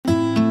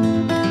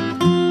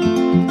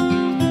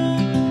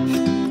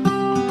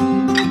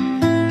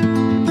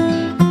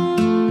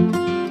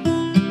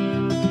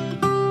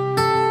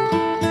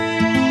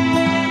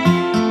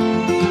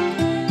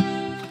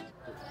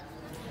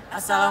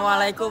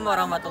Assalamualaikum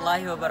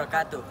warahmatullahi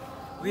wabarakatuh.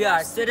 We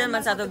are student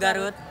Mansatu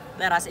Garut.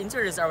 Let us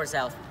introduce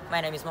ourselves.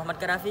 My name is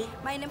Muhamad Khadafi.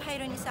 My name is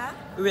Khairunnisa.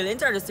 We will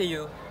introduce to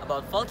you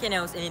about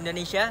volcanoes in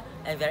Indonesia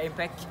and their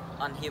impact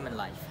on human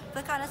life.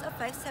 Volcanoes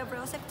affect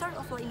several sectors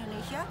of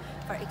Indonesia,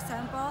 for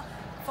example,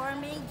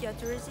 farming,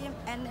 geotourism,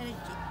 and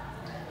energy.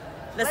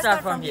 Let's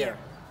start from here.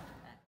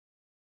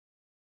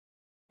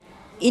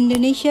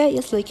 Indonesia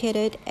is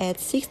located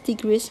at 6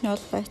 degrees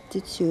north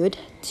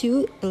latitude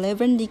to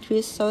 11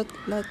 degrees south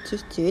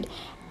latitude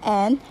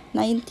and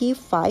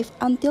 95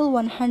 until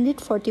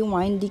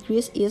 141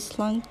 degrees east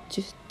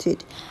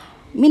longitude.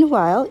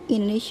 Meanwhile,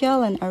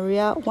 Indonesia land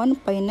area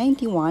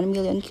 1.91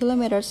 million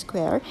kilometers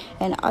square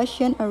and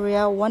ocean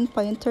area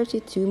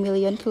 1.32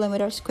 million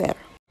kilometers square.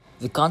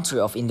 The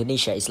country of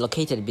Indonesia is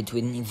located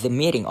between the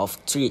meeting of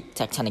three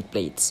tectonic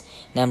plates,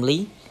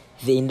 namely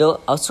the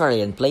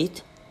Indo-Australian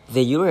plate,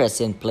 the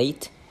Eurasian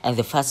plate, and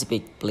the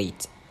Pacific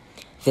plate.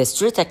 These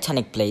three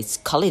tectonic plates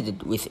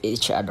collided with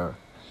each other,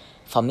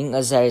 forming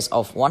a series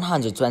of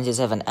 127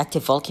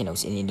 active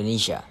volcanoes in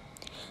Indonesia.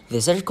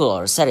 The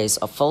circular series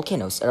of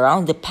volcanoes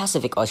around the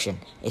Pacific Ocean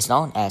is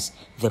known as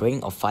the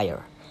Ring of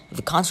Fire.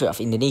 The country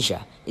of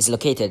Indonesia is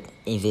located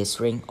in this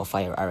Ring of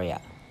Fire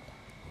area.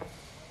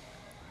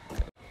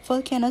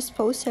 Volcanoes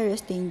pose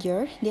serious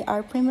danger. They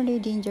are primarily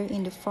danger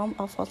in the form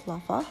of hot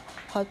lava,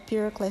 hot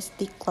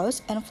pyroclastic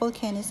clouds, and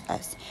volcanic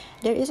ash.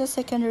 There is a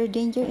secondary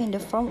danger in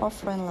the form of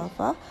rain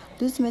lava,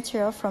 loose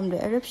material from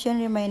the eruption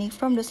remaining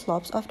from the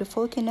slopes of the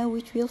volcano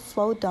which will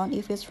flow down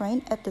if it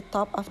rains at the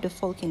top of the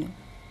volcano.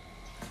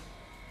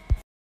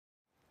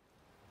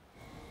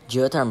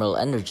 Geothermal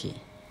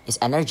energy is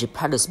energy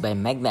produced by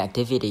magma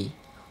activity,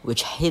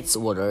 which heats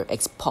water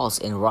exposed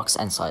in rocks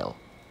and soil.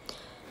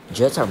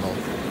 Geothermal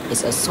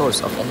is a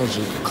source of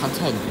energy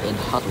contained in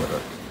hot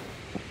water.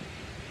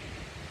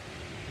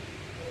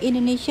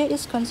 Indonesia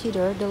is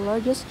considered the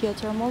largest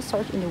geothermal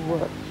source in the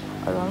world.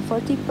 Around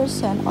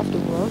 40% of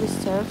the world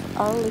reserves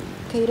are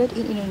located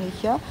in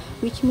Indonesia,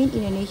 which means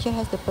Indonesia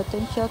has the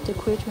potential to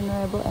create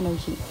renewable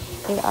energy.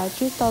 There are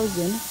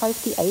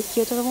 3,058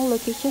 geothermal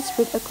locations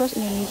spread across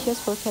Indonesia's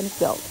volcanic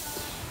belt.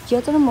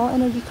 Geothermal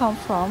energy comes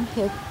from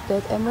heat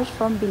that emerges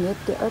from beneath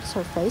the Earth's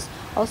surface,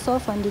 also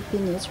found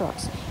beneath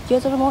rocks.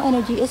 Geothermal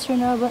energy is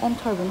renewable and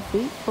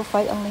carbon-free,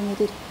 provide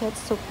unlimited heat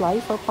supply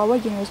for power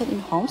generation in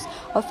homes,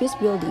 office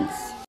buildings.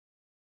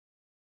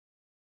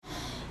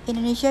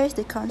 Indonesia is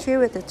the country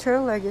with the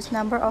third largest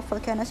number of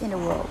volcanoes in the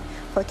world.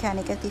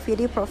 Volcanic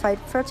activity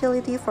provides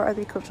fertility for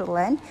agricultural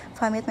land.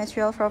 Flammate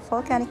material from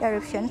volcanic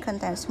eruption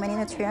contains many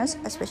nutrients,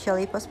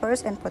 especially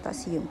phosphorus and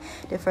potassium.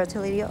 The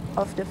fertility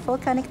of the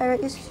volcanic area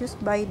is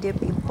used by the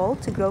people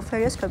to grow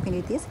various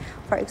commodities,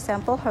 for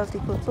example,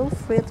 horticulture,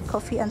 fruit,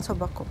 coffee, and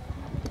tobacco.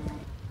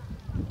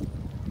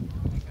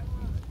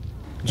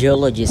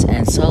 Geologists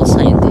and soil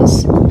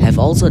scientists have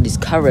also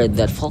discovered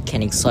that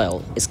volcanic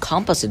soil is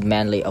composed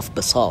mainly of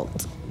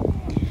basalt.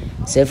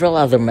 Several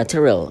other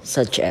materials,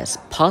 such as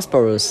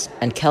phosphorus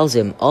and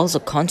calcium, also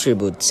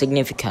contribute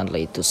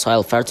significantly to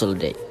soil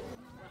fertility.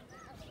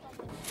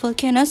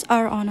 Volcanoes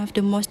are one of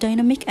the most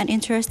dynamic and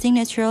interesting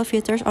natural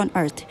features on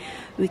Earth.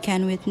 We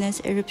can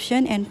witness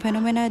eruption and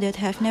phenomena that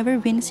have never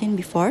been seen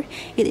before.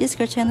 It is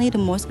certainly the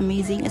most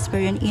amazing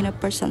experience in a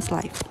person's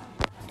life.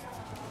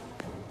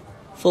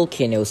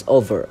 Volcanoes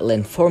over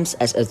landforms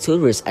as a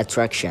tourist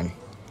attraction.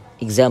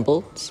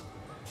 Examples: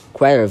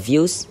 crater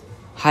views,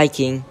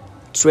 hiking,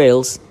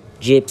 trails,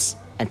 jeeps,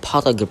 and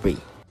photography.